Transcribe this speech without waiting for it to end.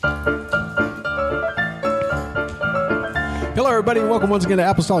everybody, and welcome once again to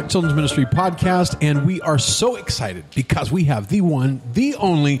Apostolic Children's Ministry Podcast. And we are so excited because we have the one, the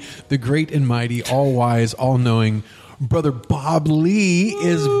only, the great and mighty, all-wise, all-knowing Brother Bob Lee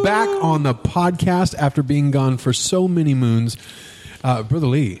is back on the podcast after being gone for so many moons. Brother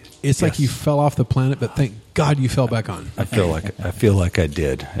Lee, it's like you fell off the planet, but thank God you fell back on. I feel like I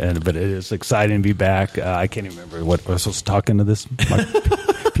did, but it is exciting to be back. I can't even remember what I was talking to this.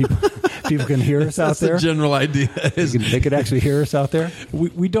 People can hear us out there. That's the general idea. They could actually hear us out there.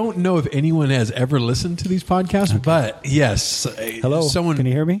 We don't know if anyone has ever listened to these podcasts, but yes. Hello, can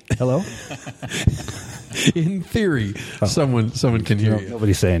you hear me? Hello. In theory, someone can hear you.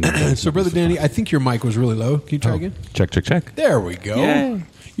 Nobody's saying anything. So, Brother Danny, I think your mic was really low. Can you try again? Check. There we go. Yay.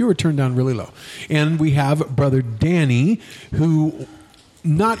 You were turned down really low. And we have Brother Danny, who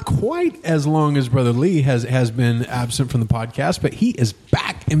not quite as long as Brother Lee has been absent from the podcast, but he is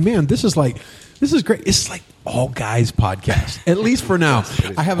back. And man, this is great. It's like all guys podcast, at least for now.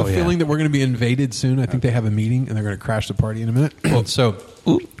 I have a feeling that we're going to be invaded soon. I think they have a meeting and they're going to crash the party in a minute. So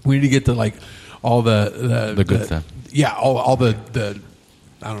we need to get to all the good stuff. Yeah, all the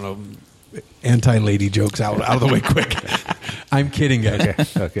I don't know, anti-lady jokes out of the way quick. I'm kidding,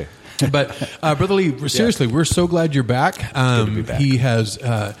 guys. Okay. But Brother Lee, seriously, we're so glad you're back. Good to be back. He has.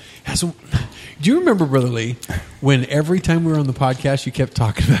 Do you remember, Brother Lee, when every time we were on the podcast, you kept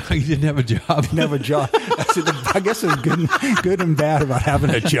talking about how you didn't have a job? Didn't have a job. I guess it's good and bad about having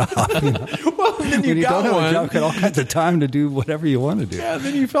a job. You know? Well, then you got don't one. have a job, you got all kinds of time to do whatever you want to do. Yeah,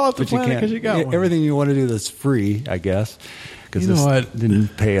 then you fell off the planet because you got one. Everything you want to do that's free, I guess. Because you know what?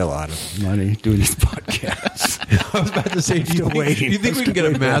 Didn't pay a lot of money doing these podcasts. I was about to say, do you think we can get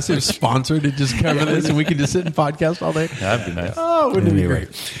a massive sponsor to just cover this and we can just sit and podcast all day? That'd be nice. Oh, wouldn't it be great?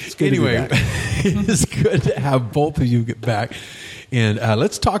 Anyway, it's good to have both of you get back. And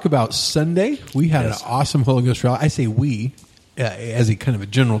let's talk about Sunday. We had an awesome Holy Ghost rally. I say we as a kind of a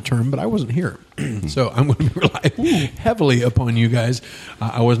general term, but I wasn't here. So I'm going to rely heavily upon you guys.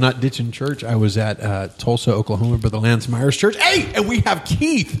 I was not ditching church. I was at Tulsa, Oklahoma, Brother Lance Myers Church. Hey, and we have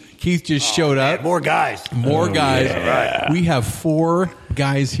Keith. Keith just showed up. More guys. Yeah. Right. We have 4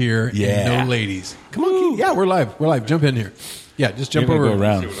 guys here and no ladies. Come on, Keith. Yeah, we're live. Jump in here. Yeah, just jump over. Go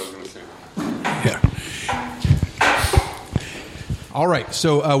around. Yeah. All right.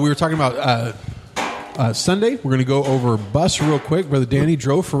 So we were talking about Sunday. We're going to go over bus real quick. Brother Danny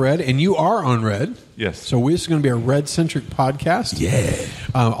drove for Red, and you are on Red. Yes. So this is going to be a Red-centric podcast. Yeah.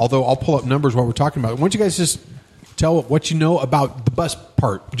 Although I'll pull up numbers while we're talking about it. Why don't you guys just tell what you know about the bus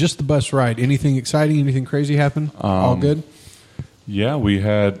part, just the bus ride. Anything exciting, anything crazy happen? All good? Yeah, we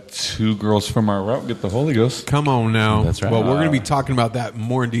had 2 girls from our route get the Holy Ghost. Come on now. That's right. Well, we're going to be talking about that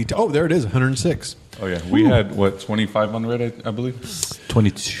more in detail. Oh, there it is, 106. Oh, yeah. We had, 25 on Red, I believe?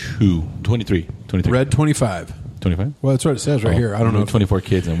 23. Red 25. 25? Well, that's what it says right here. I don't know. 24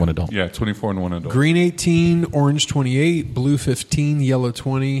 kids and 1 adult. Yeah, 24 and 1 adult. Green 18, orange 28, blue 15, yellow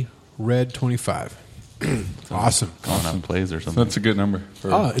 20, red 25. Awesome. On plays or something. That's a good number.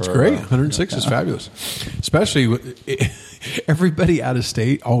 It's great. 106 is fabulous. Especially everybody out of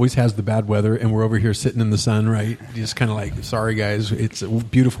state always has the bad weather, and we're over here sitting in the sun, right? Just kind of like, sorry, guys, it's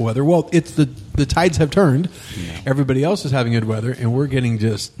beautiful weather. Well, it's the tides have turned. Yeah. Everybody else is having good weather, and we're getting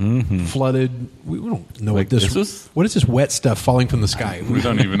just flooded. We don't know what this is. What is this wet stuff falling from the sky? We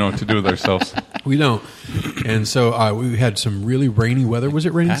don't even know what to do with ourselves. We don't. And so we had some really rainy weather. Was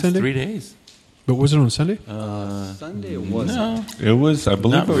it raining Sunday? 3 days. But was it on Sunday? Sunday it wasn't. No. It was, I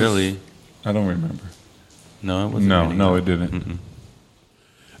believe Not it was. really. I don't remember. No, it wasn't. No, it didn't. Mm-mm.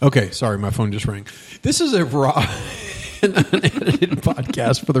 Okay, sorry, my phone just rang. This is a raw and unedited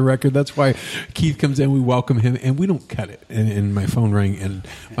podcast for the record. That's why Keith comes in, we welcome him, and we don't cut it. And my phone rang, and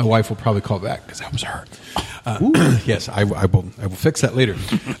my wife will probably call back because that was her. Yes, I will fix that later.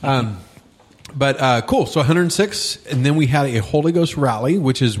 But cool. So 106, and then we had a Holy Ghost rally,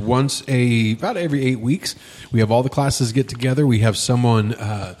 which is about every 8 weeks. We have all the classes get together. We have someone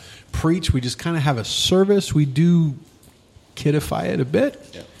preach. We just kind of have a service. We do kidify it a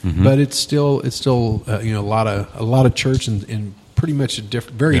bit, but it's still a lot of church and pretty much a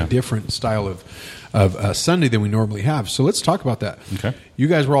very different style of Sunday than we normally have. So let's talk about that. Okay. You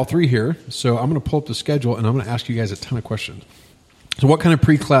guys were all 3 here, so I'm going to pull up the schedule and I'm going to ask you guys a ton of questions. So what kind of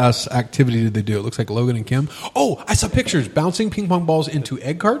pre-class activity did they do? It looks like Logan and Kim. Oh, I saw pictures. Bouncing ping pong balls into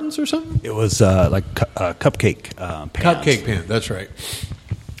egg cartons or something? It was like cupcake pans. Cupcake pan, that's right.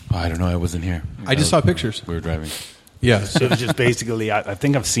 Oh, I don't know. I wasn't here. I just saw pictures. We were driving. Yeah. So it was just basically, I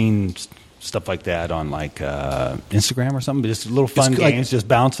think I've seen stuff like that on like Instagram or something. Just little fun games, just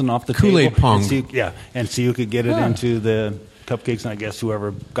bouncing off the Kool-Aid table. pong. And so you could get it into the cupcakes, and I guess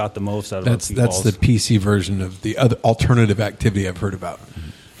whoever got the most out of That's it. the PC version of the other alternative activity I've heard about.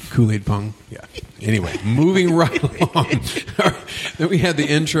 Kool-Aid Pong. Yeah. Anyway, moving right along. All right. Then we had the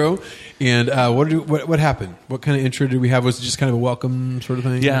intro. And what happened? What kind of intro did we have? Was it just kind of a welcome sort of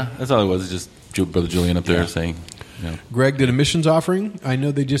thing? Yeah, that's all it was. Just Brother Julian up there saying, Greg did a missions offering. I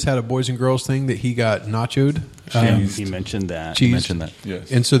know they just had a boys and girls thing that he got nachoed. He mentioned that. Cheese. He mentioned that.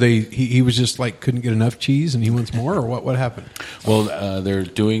 Yes. And so he was just like couldn't get enough cheese and he wants more, or what happened? Well, they're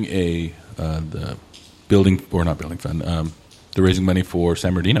doing the building, or not building fund, they're raising money for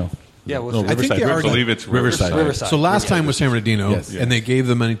San Bernardino. Yeah, No, I think Riverside. they I already- believe it's Riverside. Riverside. So last time was San Bernardino, Yes. and they gave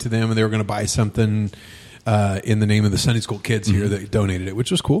the money to them, and they were going to buy something in the name of the Sunday school kids here that donated it,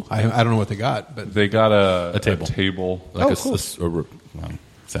 which was cool. I don't know what they got, but They got a table. Like cool. a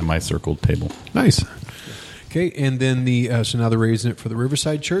semi-circled table. nice. Okay, and then so now they're raising it for the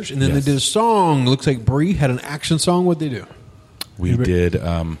Riverside Church, and then Yes. they did a song. Looks like Bree had an action song. What'd they do? We did,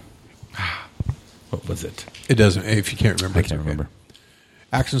 what was it? It doesn't. If you can't remember, I it's can't okay. remember.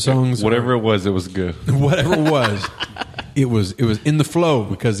 Action songs, whatever it was good. whatever it was, it was in the flow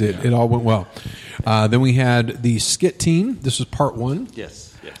because it all went well. Then we had the skit team. This was part one.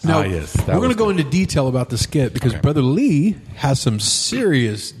 Yes. Now, yes, that we're going to was go good. into detail about the skit because Brother Lee has some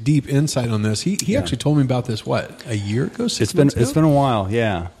serious, deep insight on this. He actually told me about this, a year ago, 6 months ago? It's been a while,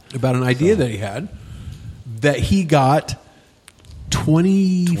 yeah. About an idea that he had that he got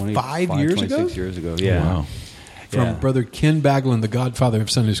 25 years 26 ago years ago, yeah. Wow. from Yeah. Brother Ken Baglin, the godfather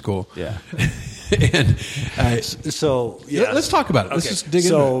of Sunday school. Yeah. And So yeah. let's talk about it. Let's just dig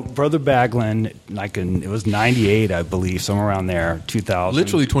into it. Brother Baglin, it was 98, I believe, somewhere around there, 2000.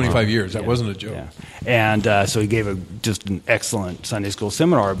 Literally 25 years. That wasn't a joke. Yeah. And so he gave just an excellent Sunday school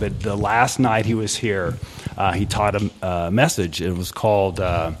seminar. But the last night he was here, he taught a message. It was called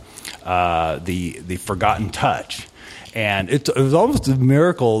the Forgotten Touch. And it was almost a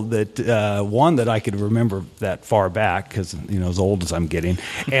miracle that that I could remember that far back because as old as I'm getting.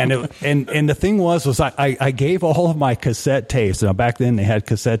 And and the thing was I gave all of my cassette tapes. Now back then they had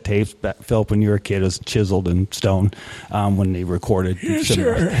cassette tapes. Phillip, when you were a kid, it was chiseled in stone when they recorded. Yeah,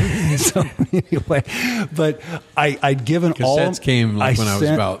 sure. So anyway, but I'd given all Cassettes came like when I was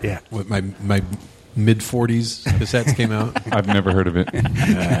about what, my mid-40s. Cassettes came out. I've never heard of it.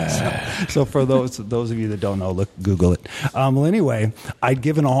 So for those of you that don't know, Google it. Well, anyway, I'd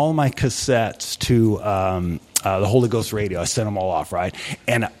given all my cassettes to the Holy Ghost Radio. I sent them all off, right?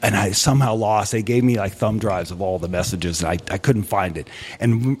 And I somehow lost. They gave me like thumb drives of all the messages, and I couldn't find it.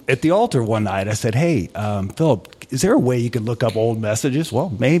 And at the altar one night, I said, "Hey, Phillip, is there a way you could look up old messages?"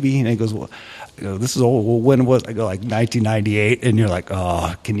 Well, maybe. And he goes, "Well, this is old. Well, when was?" I go, "Like 1998." And you're like,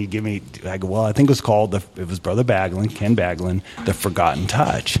 "Oh, can you give me?" I go, "Well, I think it was called it was Brother Baglin, Ken Baglin, The Forgotten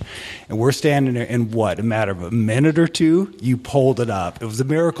Touch." And we're standing there, in a matter of a minute or two, you pulled it up. It was a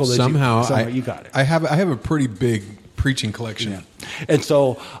miracle that somehow you got it. I have a pretty big preaching collection. Yeah. And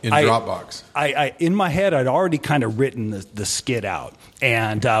so in Dropbox. I in my head, I'd already kind of written the skit out,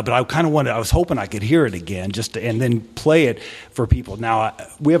 and but I kind of I was hoping I could hear it again, and then play it for people. Now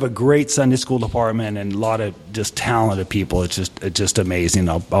we have a great Sunday school department and a lot of just talented people. It's just amazing.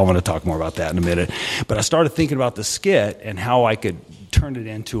 I want to talk more about that in a minute. But I started thinking about the skit and how I could turn it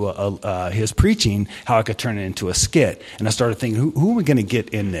into his preaching, how I could turn it into a skit. And I started thinking, who are we going to get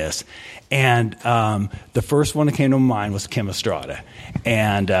in this? And the first one that came to mind was Kim Estrada.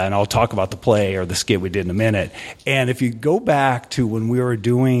 And I'll talk about the play or the skit we did in a minute. And if you go back to when we were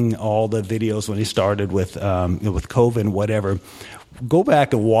doing all the videos when he started with COVID and whatever, go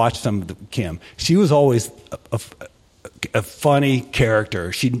back and watch some of Kim. She was always a funny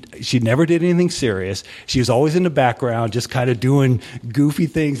character. She never did anything serious. She was always in the background, just kind of doing goofy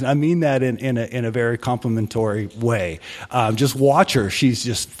things. And I mean that in a very complimentary way. Just watch her. She's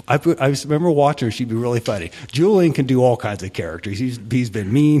just. I remember watching her. She'd be really funny. Julian can do all kinds of characters. He's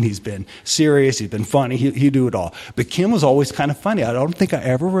been mean. He's been serious. He's been funny. He do it all. But Kim was always kind of funny. I don't think I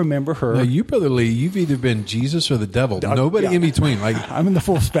ever remember her. Now, you, Brother Lee, you've either been Jesus or the devil. Nobody in between. Like I'm in the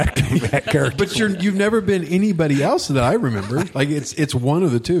full spectrum of that character. But you've never been anybody else that I remember. Like it's one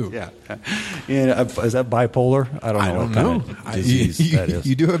of the two. Yeah. Is that bipolar? I don't know what kind of disease that is.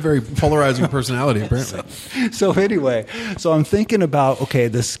 You do have a very polarizing personality, apparently. So anyway, I'm thinking about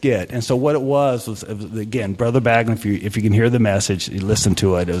the skit, and so what it was again, Brother Baglin. If you can hear the message, you listen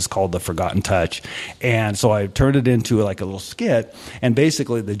to it. It was called The Forgotten Touch, and so I turned it into like a little skit. And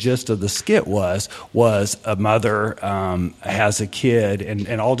basically, the gist of the skit was a mother has a kid,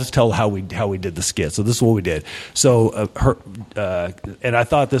 and I'll just tell how we did the skit. So this is what we did. So her, and I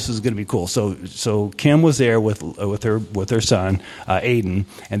thought this was going to be cool. So Kim was there with her son, Aiden,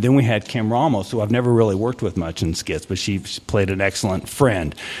 and then we had Kim Ramos, who I've never really worked with much in skits, but she played an excellent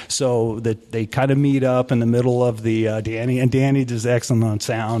friend. So that they kind of meet up in the middle of the Danny does excellent on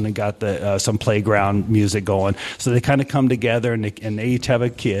sound and got some playground music going. So they kind of come together and they each have a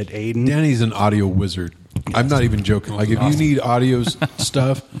kid, Aiden. Danny's an audio wizard. I'm not even joking. Like, if you need audio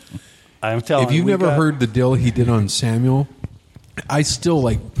stuff, I'm telling you. If you've never heard the deal he did on Samuel, I still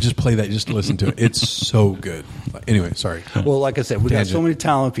just play that just to listen to it. It's so good. Anyway, sorry. Well, like I said, we got so many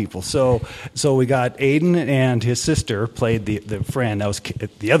talented people. So we got Aiden and his sister played the friend. That was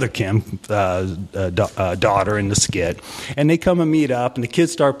the other Kim daughter in the skit. And they come and meet up, and the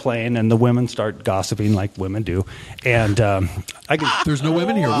kids start playing, and the women start gossiping like women do. And there's no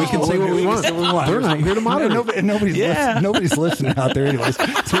women here. We can say what we want. They're not here to moderate. Nobody's listening out there, anyways.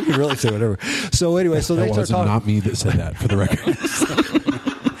 So we can really say whatever. So anyway, they start talking. It was not me that said that, for the record.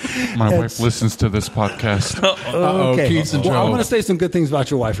 My wife listens to this podcast. Okay. Keith's in trouble. I'm going to say some good things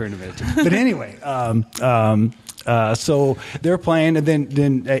about your wife here in a minute. But anyway, so they're playing, and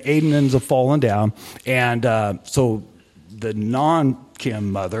then Aiden ends up falling down, and so the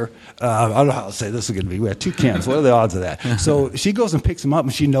non-Kim mother, I don't know how to say this is going to be. We have two Kims. What are the odds of that? So she goes and picks him up,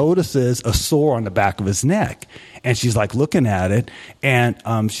 and she notices a sore on the back of his neck. And she's like looking at it, and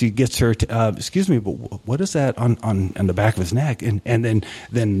she gets her to, excuse me, but what is that on the back of his neck? And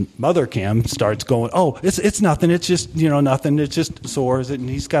then Mother Kim starts going, oh, it's nothing. It's just, nothing. It's just sores. And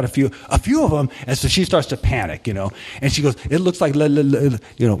he's got a few of them. And so she starts to panic, and she goes, it looks like,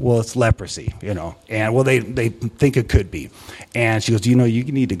 well, it's leprosy, and well, they think it could be. And she goes, you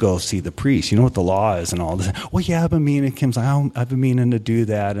need to go see the priest. You know what the law is and all this. Well, yeah, I've been meaning. Kim's like, I've been meaning to do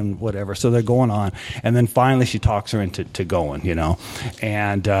that and whatever. So they're going on. And then finally she talks her into going,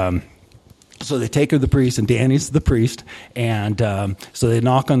 and so they take her to the priest, and Danny's the priest, and so they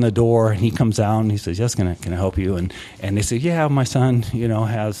knock on the door, and he comes out and he says, yes, can I help you? And they say, yeah, my son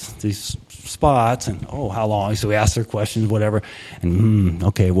has these spots, and how long? So we ask their questions, whatever, and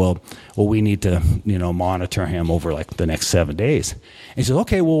okay, well we need to monitor him over like the next 7 days. And he says,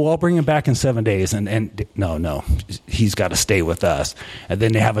 okay, well I'll bring him back in 7 days, and no, he's got to stay with us. And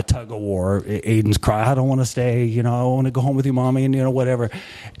then they have a tug of war. Aiden's crying, I don't want to stay, I want to go home with you, mommy, and whatever.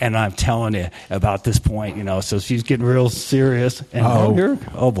 And I'm telling you about this point, so she's getting real serious. And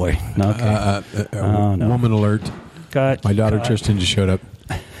oh boy, okay, no. Woman alert. My daughter Cut. Trystan just showed up.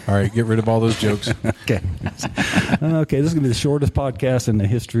 All right, get rid of all those jokes. Okay, this is going to be the shortest podcast in the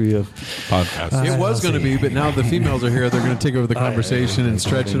history of podcasts. It was going to be, but now the females are here. They're going to take over the conversation and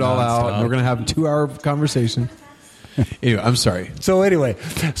stretch it all out. And we're going to have a 2-hour conversation. Anyway, I'm sorry. So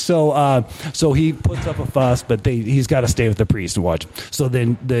he puts up a fuss, but he's got to stay with the priest and watch. So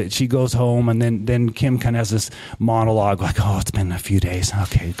then she goes home, and then Kim kind of has this monologue like, it's been a few days.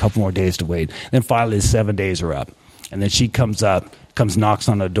 Okay, a couple more days to wait. Then finally the 7 days are up. And then she comes, knocks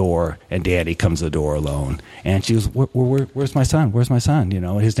on the door, and Daddy comes to the door alone. And she goes, where's my son? Where's my son?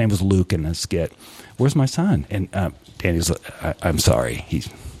 His name was Luke in the skit. Where's my son? And Daddy's like, I'm sorry.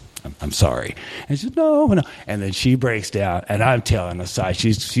 I'm sorry. And she says, no. And then she breaks down, and I'm telling the side.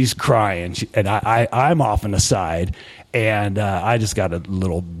 She's crying, and I'm off on the side, and I just got a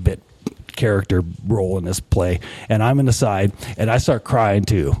little bit character role in this play, and I'm in the side, and I start crying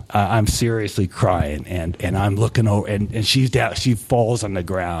too. I'm seriously crying, and I'm looking over, and she's down. She falls on the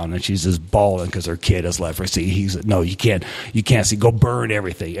ground, and she's just bawling because her kid has leprosy. He's no, you can't see. Go burn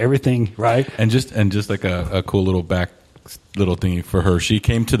everything, right? And just like a cool little thingy for her. She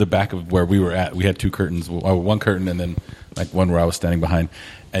came to the back of where we were at. We had two curtains, one curtain, and then like one where I was standing behind.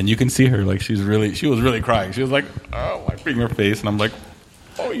 And you can see her, like she was really crying. She was like, wiping her face, and I'm like,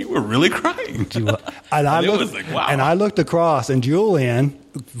 oh, you were really crying. And I looked across, and Julian,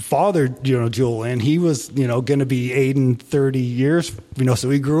 father, Julian, he was, going to be Aiden 30 years, so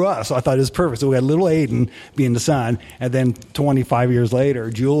he grew up. So I thought it was perfect. So we had little Aiden being the son, and then 25 years later,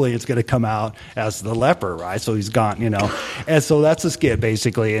 Julian's going to come out as the leper, right? So he's gone, And so that's the skit,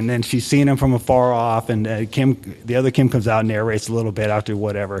 basically. And then she's seen him from afar off, and the other Kim comes out and narrates a little bit after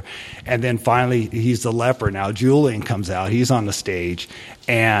whatever. And then finally, he's the leper. Now Julian comes out. He's on the stage.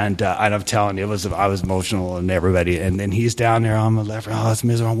 And I'm telling you, I was emotional and everybody. And then he's down there on the left. Oh, it's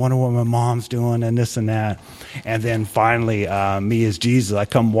miserable. I wonder what my mom's doing and this and that. And then finally, me as Jesus, I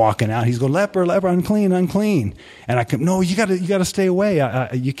come walking out. He's going, leper, unclean. And I come, no, you got to stay away.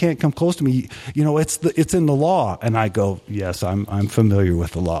 You can't come close to me. It's in the law. And I go, yes, I'm familiar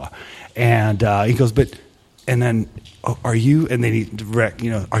with the law. And he goes, but and then, are you? And then he direct,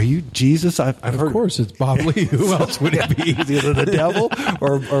 are you Jesus? I've heard. Of course, it's Bob Lee. Who else would it be? It's either the devil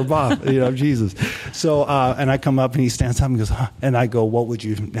or Bob, Jesus. So, and I come up and he stands up and goes, huh? And I go, what would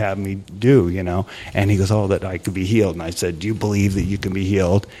you have me do? And he goes, that I could be healed. And I said, do you believe that you can be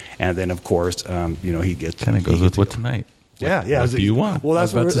healed? And then, of course, he gets Kind of goes with what tonight. Yeah. What do you want? Well,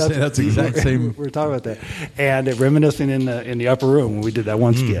 that's the exact same. We're talking about that, and reminiscing in the upper room when we did that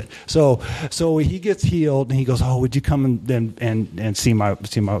one skit. So he gets healed, and he goes, "Oh, would you come and see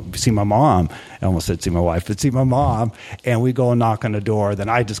my mom?" I almost said see my wife, but see my mom. And we go and knock on the door. Then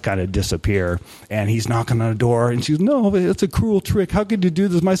I just kind of disappear, and he's knocking on the door, and she's, "No, but it's a cruel trick. How could you do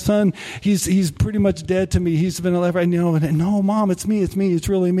this? My son, he's pretty much dead to me. He's been alive right now." And no, Mom, it's me. It's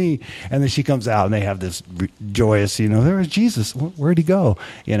really me. And then she comes out, and they have this joyous, there's Jesus. Where'd he go?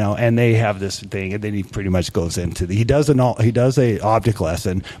 And they have this thing, and then he pretty much goes into he does a object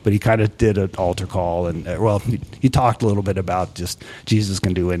lesson, but he kind of did an altar call, and he talked a little bit about just Jesus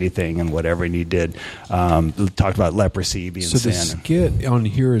can do anything and whatever, and he did talked about leprosy being sin. So the skit on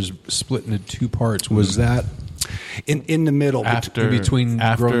here is split into two parts. Was that in the middle between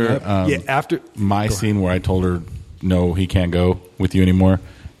growing up? After my scene where I told her no, he can't go with you anymore.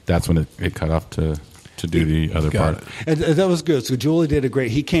 That's when it cut off to do the other part. And that was good. So Julie did a great.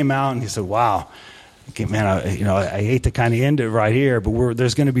 He came out and he said, "Wow, okay, man, I hate to kind of end it right here, but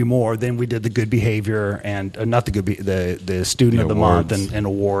there's going to be more." Then we did the good behavior and not the good the student of the month and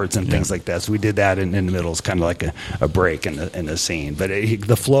awards and things like that. So we did that in the middle. It's kind of like a break in the scene, but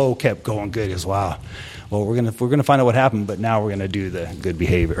the flow kept going good as wow. Well, we're gonna find out what happened, but now we're gonna do the good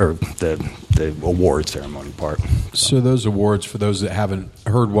behavior or the award ceremony part. So those awards, for those that haven't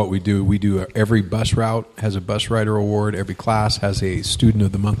heard what we do every bus route has a bus rider award. Every class has a student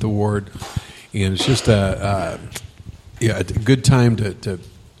of the month award, and it's just a good time to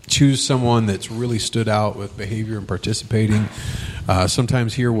choose someone that's really stood out with behavior and participating.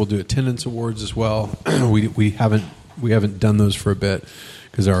 Sometimes here we'll do attendance awards as well. we haven't done those for a bit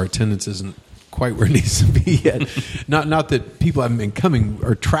because our attendance isn't quite where it needs to be yet. Not that people haven't been coming,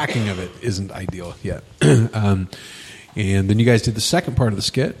 or tracking of it isn't ideal yet. And then you guys did the second part of the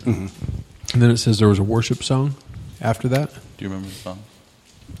skit, and then it says there was a worship song after that. Do you remember the song?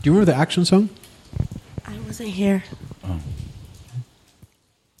 Do you remember the action song? I wasn't here. Oh.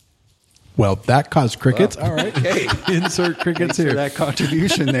 Well, that caused crickets. Well, all right, hey, insert crickets here. For that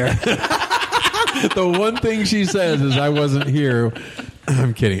contribution there. The one thing she says is, "I wasn't here."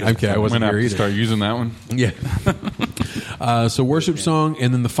 I'm kidding. I wasn't here either. Start using that one. Yeah. So worship song,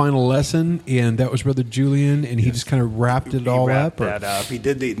 and then the final lesson, and that was Brother Julian, and he just kind of wrapped it all up. That up. He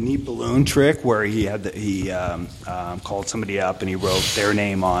did the neat balloon trick where he called somebody up and he wrote their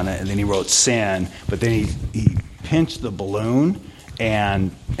name on it, and then he wrote sin, but then he pinched the balloon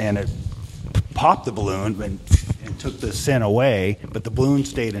and it popped the balloon and took the sin away, but the balloon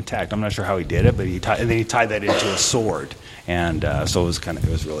stayed intact. I'm not sure how he did it, but and then he tied that into a sword, and so it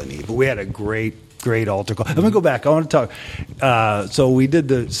was really neat. But we had a great altar call. I'm going to go back. I want to talk. So we did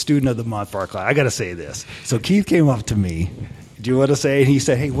the student of the month for our class. I got to say this. So Keith came up to me. Do you want to say? And he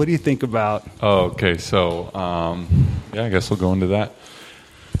said, "Hey, what do you think about?" Oh, okay. So, I guess we'll go into that.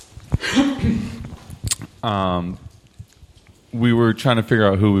 We were trying to figure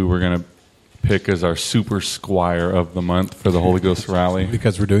out who we were going to pick as our super squire of the month for the Holy Ghost rally.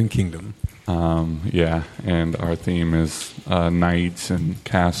 Because we're doing Kingdom. Yeah, and our theme is knights and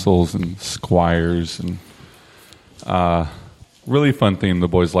castles and squires, and really fun theme. The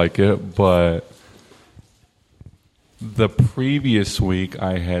boys like it, but the previous week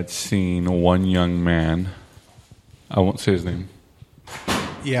I had seen one young man. I won't say his name.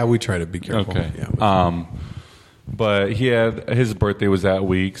 Yeah, we try to be careful. Okay. Yeah, but his birthday was that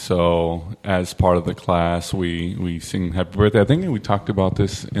week, so as part of the class, we sing Happy Birthday. I think we talked about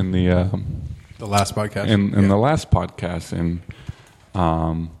this in the last podcast. In the last podcast, and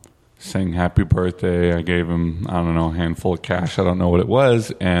sang Happy Birthday. I gave him, I don't know, a handful of cash. I don't know what it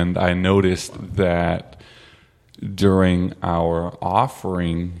was, and I noticed that during our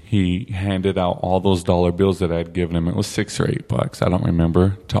offering, he handed out all those dollar bills that I'd given him. It was $6 or $8, I don't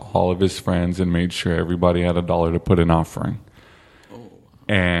remember, to all of his friends, and made sure everybody had $1 to put in offering. Oh.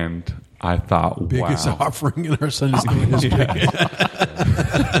 And I thought, biggest wow. offering in our Sunday school history.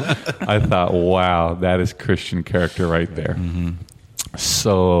 I thought, wow, that is Christian character right there. Mm-hmm.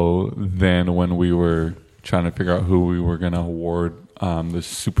 So then when we were trying to figure out who we were going to award the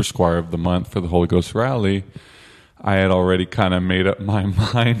Super Squire of the Month for the Holy Ghost Rally, I had already kind of made up my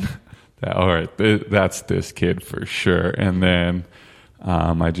mind that, all right, that's this kid for sure. And then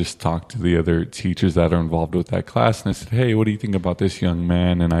I just talked to the other teachers that are involved with that class, and I said, hey, what do you think about this young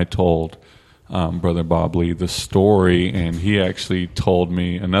man? And I told Brother Bob Lee the story, and he actually told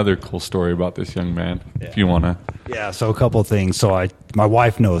me another cool story about this young man. If you want to, yeah. So a couple of things. So my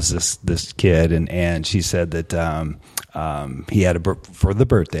wife knows this kid, and she said that he had for the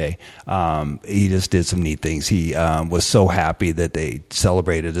birthday. He just did some neat things. He was so happy that they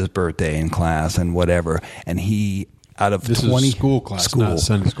celebrated his birthday in class and whatever, and he. Out of this 20 is school class, not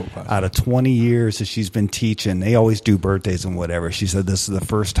Sunday school class. Out of 20 years that she's been teaching, they always do birthdays and whatever. She said this is the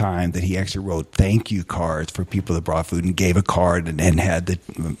first time that he actually wrote thank you cards for people that brought food and gave a card and had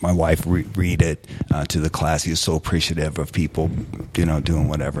my wife read it to the class. He was so appreciative of people, doing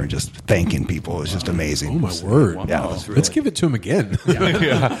whatever and just thanking people. It was just amazing. Oh my word! Wow. Yeah, let's give it to him again.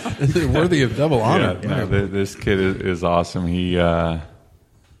 Worthy of double honor. This kid is awesome. He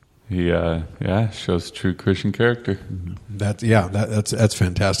shows true Christian character. That's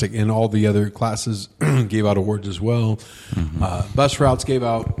fantastic. And all the other classes gave out awards as well. Bus routes gave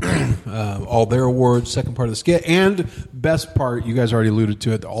out all their awards. Second part of the skit, and best part, you guys already alluded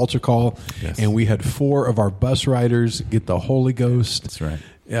to it, the altar call. Yes. And we had 4 of our bus riders get the Holy Ghost. That's right.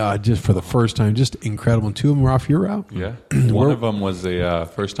 Yeah, just for the first time, just incredible. And 2 of them were off your route. Yeah, one of them was a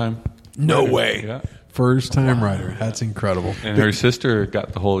first time. No way. Yeah. First time rider. That's incredible. And her sister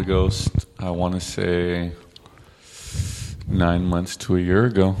got the Holy Ghost, I want to say 9 months to a year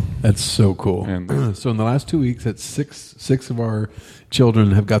ago. That's so cool. And so in the last 2 weeks, that's six of our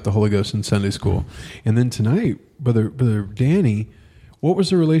children have got the Holy Ghost in Sunday school. And then tonight, Brother Danny, what was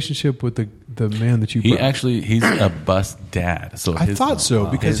the relationship with the man that you brought? He's a bus dad. So I thought so,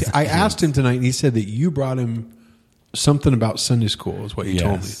 because I asked him tonight, and he said that you brought him something about Sunday school is what he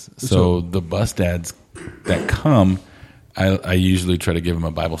told me. So the bus dads that come, I usually try to give them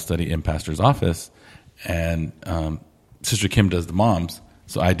a Bible study in pastor's office, and Sister Kim does the moms,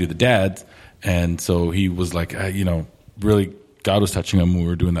 so I do the dads. And so he was like, really, God was touching him when we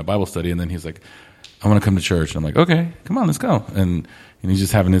were doing that Bible study, and then he's like, I want to come to church. And I'm like, okay, come on, let's go. And he's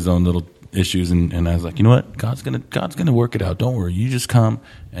just having his own little issues, and I was like, you know what, God's gonna work it out. Don't worry, you just come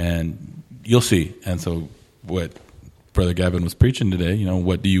and you'll see. And so what Brother Gavin was preaching today,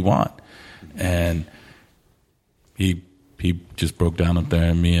 what do you want? And he just broke down up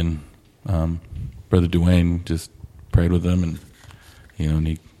there, and me and Brother Dwayne just prayed with him, and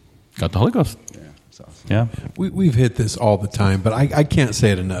he got the Holy Ghost. Yeah, that's awesome. Yeah, we've hit this all the time, but I can't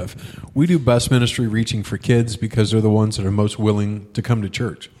say it enough. We do bus ministry reaching for kids because they're the ones that are most willing to come to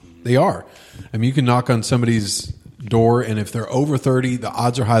church. They are. I mean, you can knock on somebody's door, and if they're over 30, the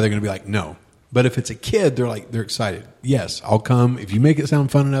odds are high they're going to be like, no. But if it's a kid, they're excited. Yes, I'll come. If you make it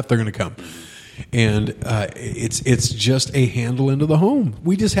sound fun enough, they're going to come. And it's just a handle into the home.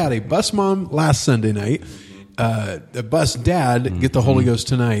 We just had a bus mom last Sunday night, a bus dad get the Holy Ghost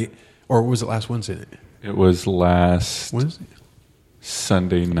tonight, or was it last Wednesday night? it was last Wednesday?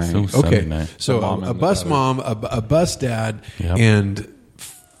 Sunday night. So Sunday Okay, night. so a bus mom, a bus dad, and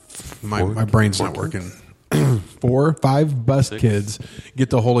my brain's not working. 4, 5 bus kids get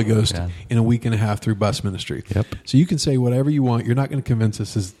the Holy Ghost in a week and a half through bus ministry. Yep. So you can say whatever you want. You're not going to convince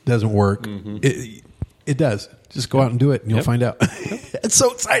us this doesn't work. It does. Just go out and do it, and you'll find out. It's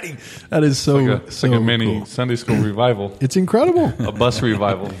so exciting. That is so It's like a mini cool. Sunday school revival. It's incredible. A bus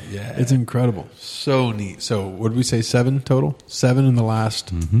revival. Yeah, it's incredible. So neat. So what did we say? 7 total? 7 in the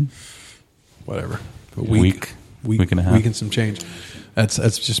last whatever a week and a half. week and some change. That's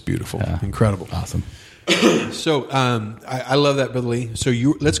just beautiful. Yeah. Incredible. Awesome. So I love that, Brother Lee. So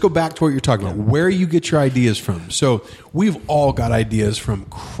let's go back to what you're talking about. Where you get your ideas from. So we've all got ideas from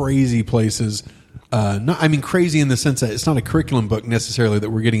crazy places. Crazy in the sense that it's not a curriculum book necessarily that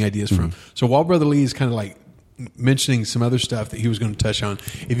we're getting ideas from. So while Brother Lee is kind of like mentioning some other stuff that he was going to touch on,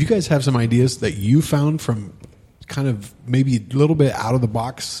 if you guys have some ideas that you found from kind of maybe a little bit out of the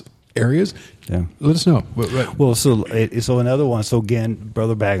box areas, let us know. Well, so another one. So again,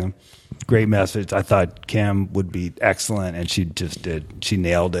 Brother Bagham, great message. I thought Kim would be excellent, and she just did. She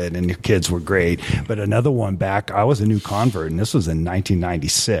nailed it, and your kids were great. But another one back, I was a new convert, and this was in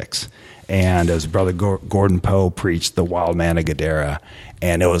 1996. And as Brother Gordon Poe preached the Wild Man of Gadara,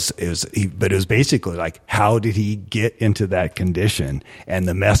 and it was basically like, how did he get into that condition? And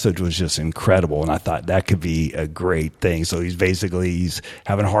the message was just incredible. And I thought that could be a great thing. So he's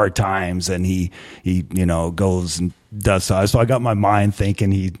having hard times, and he goes and does so. So I got my mind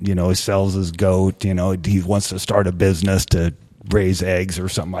thinking he sells his goat. He wants to start a business to raise eggs or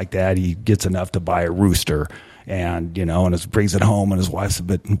something like that. He gets enough to buy a rooster. And, and brings it home, and his wife said,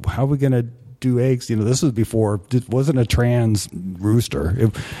 but how are we going to two eggs. This was before it wasn't a trans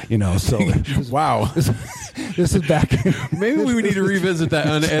rooster. So Wow. This is back. Maybe we need to revisit that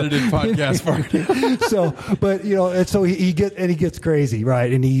unedited podcast part. And so he gets crazy,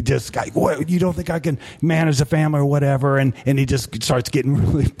 right? And he just got, what, you don't think I can manage the family or whatever? And he just starts getting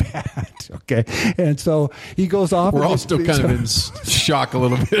really bad. Okay, and so he goes off. We're all still kind of in shock a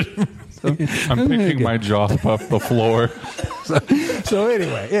little bit. I'm picking my jaw off the floor. So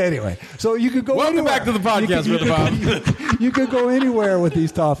anyway, so you could go. Welcome anywhere. back to the podcast, Brother Bob. You could go anywhere with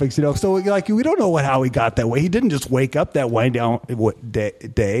these topics, So like, we don't know how he got that way. He didn't just wake up that way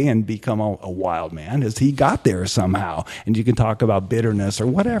day and become a wild man. He got there somehow, and you can talk about bitterness or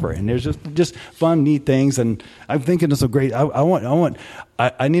whatever. And there's just fun, neat things. And I'm thinking it's a great.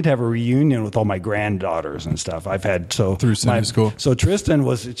 I need to have a reunion with all my granddaughters and stuff. I've had through Sunday school. So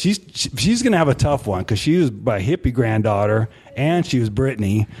Trystan she's going to have a tough one because she was my hippie granddaughter and she was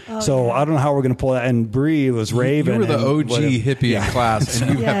Brittany. I don't know how we're going to pull that. And Bree was Raven. You were the OG hippie in class,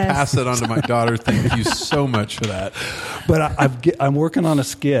 and you have passed it on to my daughter. Thank you so much for that. But I'm working on a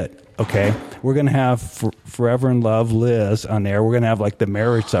skit. Okay, we're going to have Forever in Love Liz on there. We're going to have like the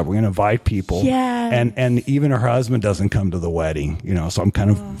marriage stuff. We're going to invite people. Yeah. And even her husband doesn't come to the wedding, So I'm kind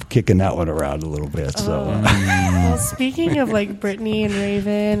of kicking that one around a little bit. So. Well, speaking of like Brittany and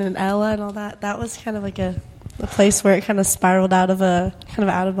Raven and Ella and all that, that was kind of like a place where it kind of spiraled out of a kind of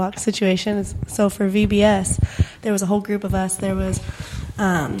out of box situation. So for VBS, there was a whole group of us. There was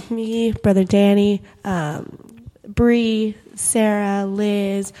me, Brother Danny, Bree, Sarah,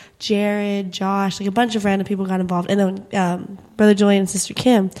 Liz, Jared, Josh, like a bunch of random people got involved, and then Brother Julian and Sister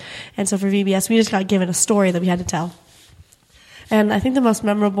Kim. And so for VBS, we just got given a story that we had to tell. And I think the most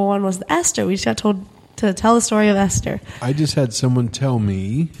memorable one was Esther. We just got told to tell the story of Esther. I just had someone tell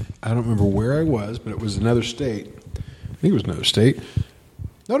me, I don't remember where I was, but it was another state. I think it was another state.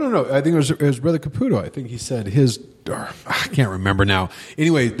 No. I think it was Brother Caputo. I think he said I can't remember now.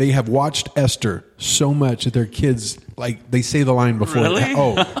 Anyway, they have watched Esther so much that their kids, like, they say the line before. Really?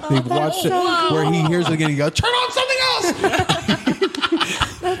 They've watched it where he hears it again. He goes, turn on something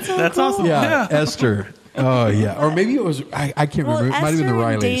else. That's awesome. Yeah, Esther. Oh, yeah. Or maybe it was, I can't remember. It might have been the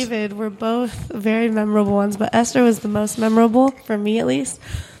Rileys. Esther and David were both very memorable ones, but Esther was the most memorable, for me at least,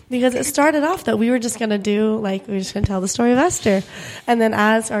 because it started off that we were just going to tell the story of Esther. And then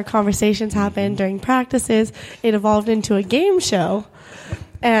as our conversations happened during practices, it evolved into a game show.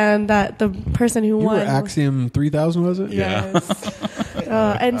 And that the person who won... You were Axiom 3000, was it? Yes.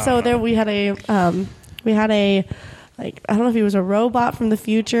 And so there we had a like, I don't know if he was a robot from the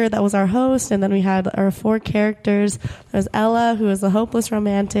future that was our host, and then we had our four characters. There was Ella, who was the hopeless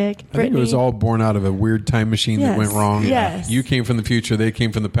romantic. Brittany. I think it was all born out of a weird time machine that went wrong. Yes. You came from the future, they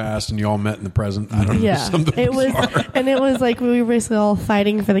came from the past, and you all met in the present. I don't know. Yeah. Something bizarre. And it was like we were basically all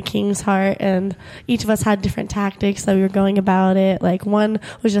fighting for the king's heart, and each of us had different tactics that we were going about it. Like, one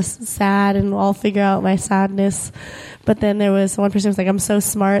was just sad, and we'll all figure out my sadness. But then there was one person who was like, I'm so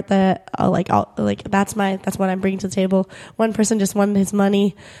smart that that's what I'm bringing to the table. One person just won his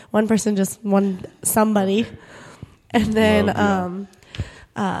money. One person just won somebody. And then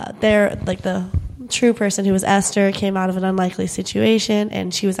the true person, who was Esther, came out of an unlikely situation,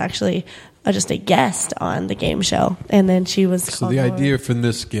 and she was actually just a guest on the game show. And then she was So the idea from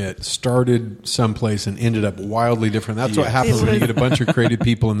this skit started someplace and ended up wildly different. That's what happens when you get a bunch of creative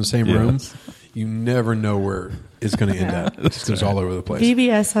people in the same room. You never know where it's going to end up. It just goes all over the place.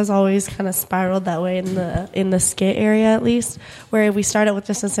 VBS has always kind of spiraled that way in the skit area, at least, where we start out with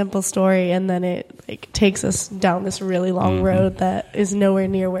just a simple story, and then it takes us down this really long road that is nowhere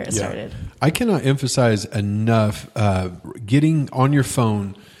near where it started. I cannot emphasize enough getting on your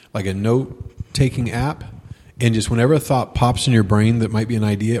phone like a note-taking app, and just whenever a thought pops in your brain that might be an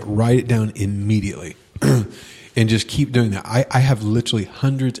idea, write it down immediately. And just keep doing that. I have literally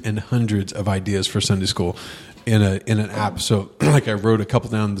hundreds and hundreds of ideas for Sunday school in an app. So like I wrote a couple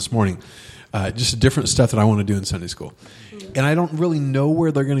down this morning, just different stuff that I want to do in Sunday school. And I don't really know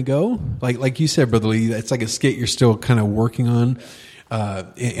where they're going to go. Like you said, Brother Lee, it's like a skit you're still kind of working on.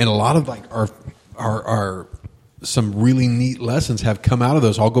 And a lot of like our some really neat lessons have come out of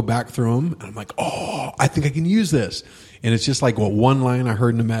those. I'll go back through them and I'm like, oh, I think I can use this. And it's just like one line I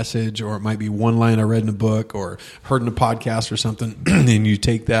heard in a message, or it might be one line I read in a book or heard in a podcast or something. And you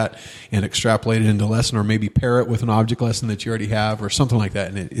take that and extrapolate it into a lesson, or maybe pair it with an object lesson that you already have or something like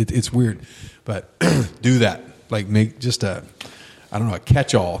that. And it's weird, but do that. Like make just a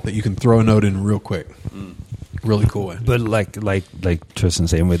catch-all that you can throw a note in real quick. Really cool way. But like Trystan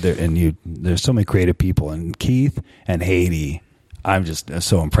saying, there's so many creative people, and Keith and Haiti, I'm just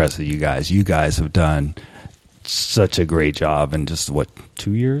so impressed with you guys. You guys have done such a great job. And just,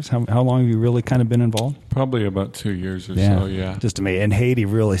 2 years? How long have you really kind of been involved? Probably about 2 years or so, yeah. Just amazing. And Haiti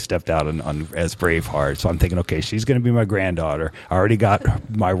really stepped out as Braveheart. So I'm thinking, okay, she's going to be my granddaughter. I already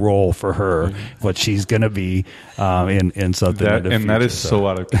got my role for her, but she's going to be in something. That is so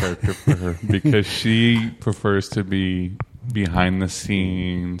out of character for her because she prefers to be behind the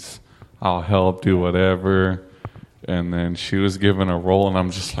scenes. I'll help, do whatever. And then she was given a role, and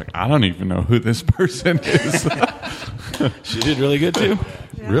I'm just like, I don't even know who this person is. She did really good too.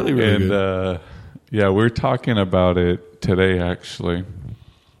 Yeah. Really good. We're talking about it today actually,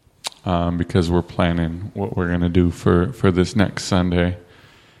 because we're planning what we're going to do for this next Sunday.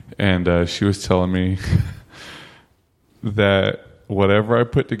 And she was telling me that whatever I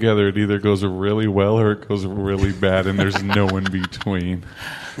put together, it either goes really well or it goes really bad, and there's no in between.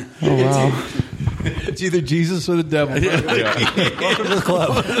 Oh wow! It's either Jesus or the devil. Welcome to the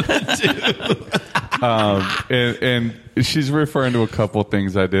club. And she's referring to a couple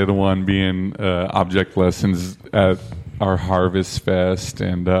things I did. One being object lessons at our Harvest Fest,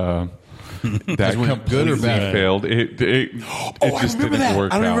 and that went good or bad? Failed. It just didn't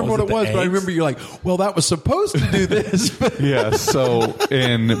work out. I don't remember what it was, but I remember you're like, well, that was supposed to do this. Yeah. So,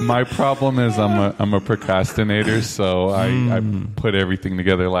 and my problem is I'm a procrastinator, so I put everything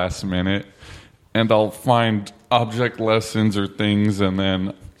together last minute, and I'll find object lessons or things, and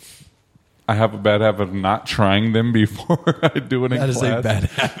then I have a bad habit of not trying them before I do it in class. That is a bad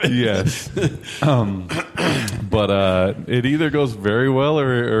habit. Yes. But it either goes very well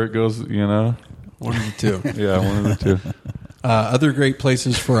or it goes, one of the two. Yeah, one of the two. Other great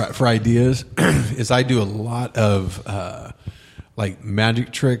places for ideas is I do a lot of like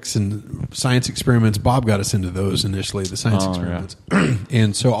magic tricks and science experiments. Bob got us into those initially, the science experiments. Yeah.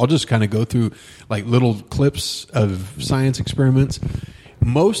 And so I'll just kind of go through like little clips of science experiments.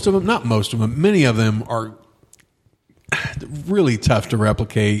 Most of them, not most of them, many of them are really tough to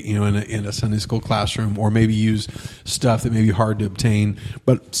replicate, in a Sunday school classroom, or maybe use stuff that may be hard to obtain.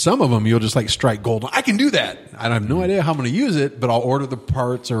 But some of them, you'll just like strike gold. I can do that. I have no idea how I'm going to use it, but I'll order the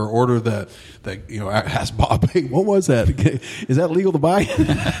parts or order the ask Bob, hey, what was that? Is that legal to buy?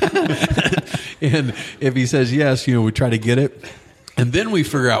 And if he says yes, we try to get it. And then we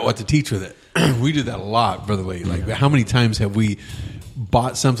figure out what to teach with it. We do that a lot, Brother Lee. Like, how many times have we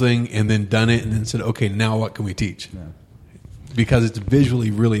bought something and then done it and then said, okay, now what can we teach? Yeah. Because it's visually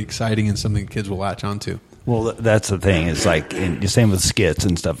really exciting and something kids will latch onto. Well, that's the thing. It's like the same with skits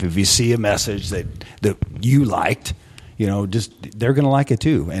and stuff. If you see a message that you liked, just they're going to like it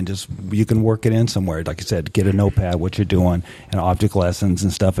too, and just you can work it in somewhere. Like I said, get a notepad, what you're doing, and object lessons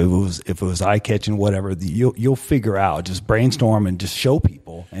and stuff. If it was eye catching, whatever, you'll figure out. Just brainstorm and just show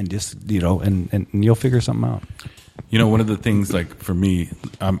people, and just and you'll figure something out. One of the things, like for me,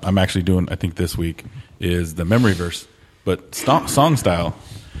 I'm actually doing, I think this week, is the memory verse, but song style.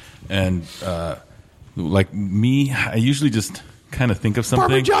 And like me, I usually just kind of think of something.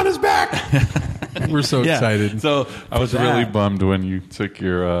 Farmer John is back! We're so excited. So I was really bummed when you took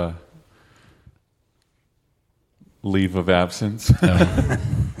your leave of absence.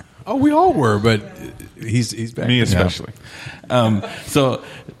 Oh, we all were, but he's back. Me especially. Yeah.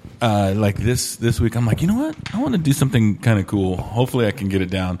 Like this week, I'm like, you know what? I want to do something kind of cool. Hopefully I can get it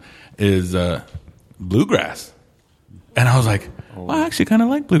down, is bluegrass. And I was like, well, I actually kind of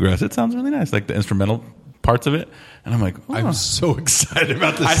like bluegrass. It sounds really nice, like the instrumental parts of it. And I'm like, I'm so excited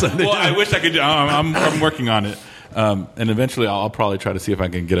about this Sunday. Well, I wish I could. I'm working on it. And eventually I'll probably try to see if I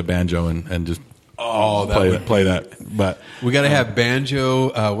can get a banjo and just play that. But we got to have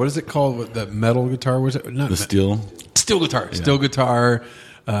banjo. What is it called? The metal guitar? Was it not the steel guitar? Yeah. Steel guitar.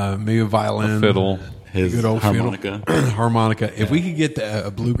 Maybe a violin, a fiddle, his good old harmonica. Harmonica. If we could get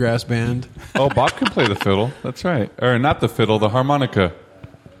a bluegrass band, Bob can play the fiddle. That's right, or not the fiddle, the harmonica.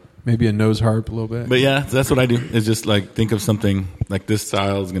 Maybe a nose harp a little bit. But yeah, that's what I do. Is just like think of something like this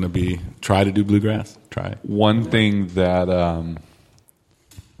style is going to be. Try to do bluegrass. Try it. One thing that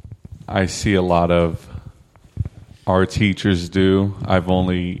I see a lot of our teachers do. I've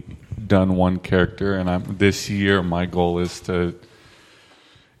only done one character, and this year my goal is to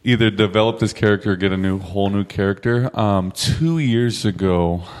either develop this character or get a whole new character. 2 years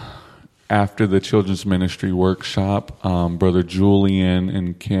ago, after the children's ministry workshop, Brother Julian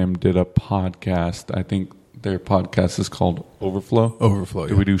and Kim did a podcast. I think their podcast is called Overflow. Overflow.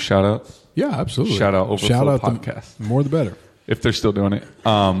 Did we do shout outs? Yeah, absolutely. Shout out Overflow podcast. The more the better. If they're still doing it.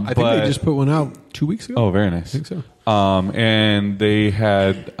 I think they just put one out 2 weeks ago. Oh, very nice. I think so. And they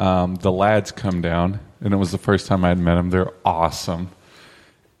had the lads come down, and it was the first time I'd met them. They're awesome.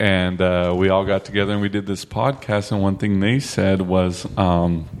 And we all got together and we did this podcast. And one thing they said was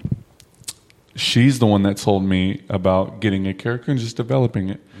she's the one that told me about getting a character and just developing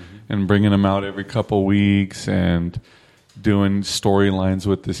it and bringing them out every couple weeks and doing storylines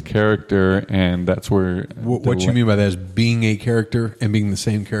with this character, and that's where what you mean by that is being a character and being the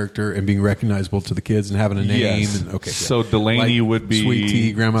same character and being recognizable to the kids and having a name. Yes. And, okay, so Delaney would be Sweet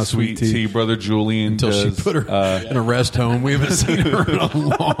Tea, Grandma Sweet Tea. Brother Julian Until does, she put her in a rest home. We haven't seen her in a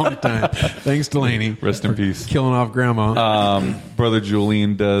long time. Thanks, Delaney. Rest in peace. Killing off Grandma. Brother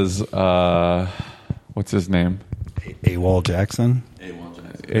Julian does what's his name? AWOL Jackson.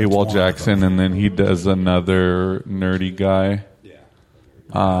 AWOL Jackson, and then he does another nerdy guy.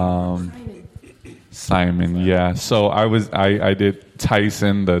 Simon, yeah. So I did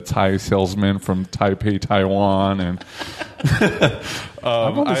Tyson, the Thai salesman from Taipei, Taiwan, and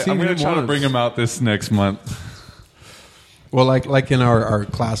I'm going to try to bring him out this next month. Well, like in our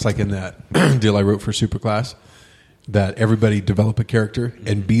class, like in that deal I wrote for Superclass, that everybody develop a character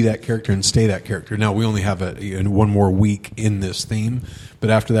and be that character and stay that character. Now, we only have one more week in this theme, but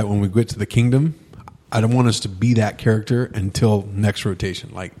after that, when we get to the kingdom, I don't want us to be that character until next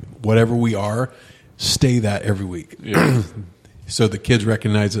rotation. Like, whatever we are, stay that every week. Yeah. So the kids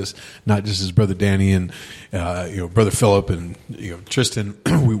recognize us, not just as Brother Danny and Brother Phillip and Trystan.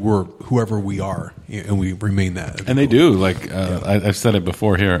 We were whoever we are, and we remain that. And they do. Like I've said it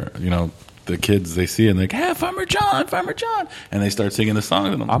before here. The kids, they see it and they're like, hey, Farmer John, and they start singing the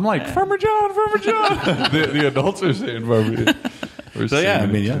song. And I'm like, Farmer John. the adults are saying Farmer John. So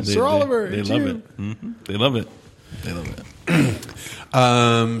yeah, Sir Oliver, they love it. Mm-hmm. They love it.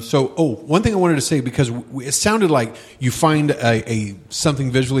 One thing I wanted to say, because it sounded like you find a something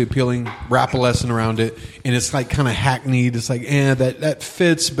visually appealing, wrap a lesson around it, and it's like kind of hackneyed. It's like, that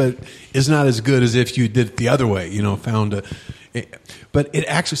fits, but it's not as good as if you did it the other way. But it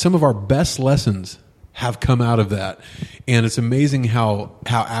actually, some of our best lessons have come out of that, and it's amazing how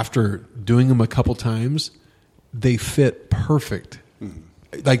after doing them a couple times, they fit perfect.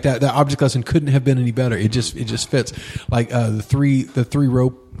 Like that object lesson couldn't have been any better. It just fits. Like the three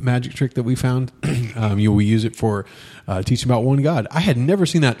rope magic trick that we found. We use it for teaching about one God. I had never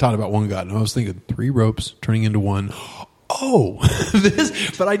seen that taught about one God, and I was thinking 3 ropes turning into one. Oh,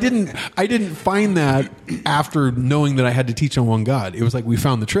 but I didn't find that after knowing that I had to teach on one God. It was like we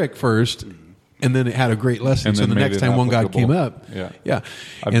found the trick first, and then it had a great lesson. So the next time one God came up, yeah,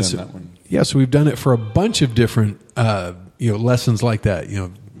 I've done that one. Yeah, so we've done it for a bunch of different lessons like that.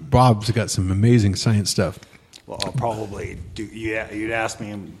 Bob's got some amazing science stuff. Well, I'll probably do. Yeah, you'd ask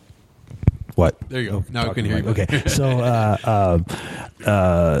me. What? There you go. Now I can hear you. Okay, so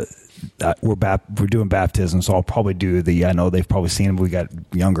we're doing baptism, so I'll probably do the. I know they've probably seen. We got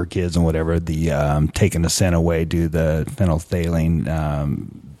younger kids and whatever. The taking the sin away, do the phenolphthalein.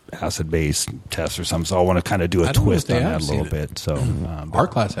 Acid-based test or something, so I want to kind of do a twist on that a little bit. So our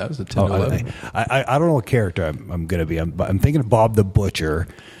class has a 10 to 11. I don't know what character I'm going to be. I'm thinking of Bob the Butcher,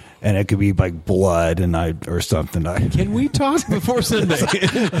 and it could be like blood or something. Can we talk before Sunday?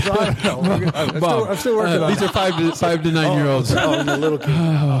 I don't know. Bob, I'm still working on these that. are 5 to 9 year olds. The little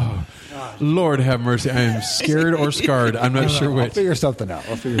kid. Lord have mercy. I am scared or scarred. I'm not sure which. I'll figure something out.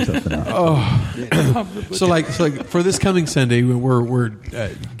 So like for this coming Sunday, we're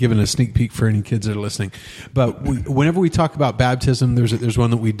giving a sneak peek for any kids that are listening. But whenever we talk about baptism, there's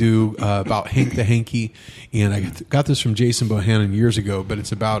one that we do about Hank the Hanky, and I got this from Jason Bohannon years ago. But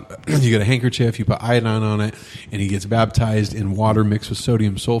it's about you get a handkerchief, you put iodine on it, and he gets baptized in water mixed with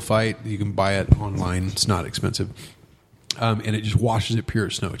sodium sulfite. You can buy it online; it's not expensive. And it just washes it pure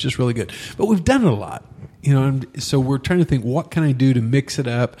as snow. It's just really good. But we've done it a lot, so we're trying to think, what can I do to mix it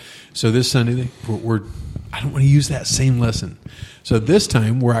up? So this Sunday, I don't want to use that same lesson. So this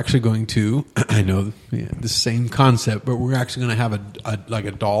time, we're actually going to, I know the same concept, but we're actually going to have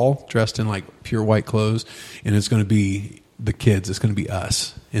a doll dressed in like pure white clothes, and it's going to be the kids. It's going to be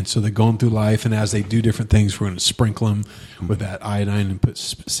us. And so they're going through life, and as they do different things, we're going to sprinkle them with that iodine and put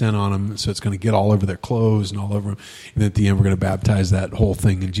scent on them. So it's going to get all over their clothes and all over them. And at the end, we're going to baptize that whole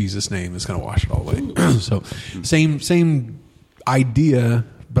thing in Jesus' name. It's going to wash it all away. So same idea,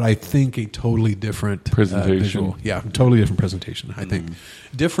 but I think a totally different presentation. Yeah, totally different presentation. I think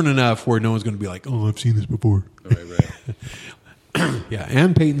different enough where no one's going to be like, "Oh, I've seen this before." Right. Yeah,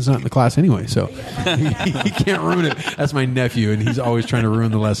 and Peyton's not in the class anyway, so he can't ruin it. That's my nephew, and he's always trying to ruin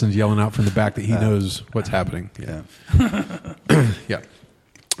the lessons, yelling out from the back that he knows what's happening. Yeah. Yeah.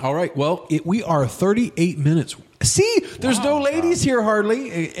 All right. Well, we are 38 minutes. See, there's no ladies here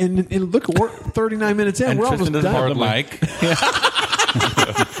hardly, and look, we're 39 minutes in. And we're Trystan almost done. Like.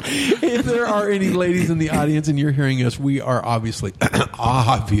 If there are any ladies in the audience and you're hearing us, we are obviously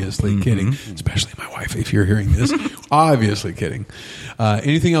Obviously kidding. Especially my wife, if you're hearing this. Obviously kidding.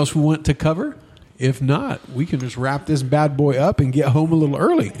 Anything else we want to cover? If not, we can just wrap this bad boy up and get home a little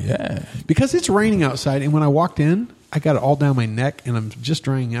early. Yeah. Because it's raining outside, and when I walked in, I got it all down my neck, and I'm just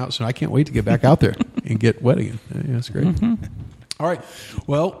drying out, so I can't wait to get back out there and get wet again. Yeah, that's great. All right.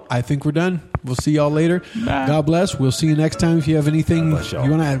 Well, I think we're done. We'll see y'all later. Bye. God bless. We'll see you next time. If you have anything you bless y'all.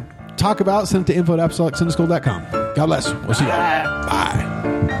 want to talk about, send it to info@apostolicsundaySchool.com. God bless. We'll see y'all.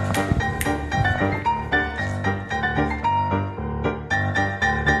 Bye.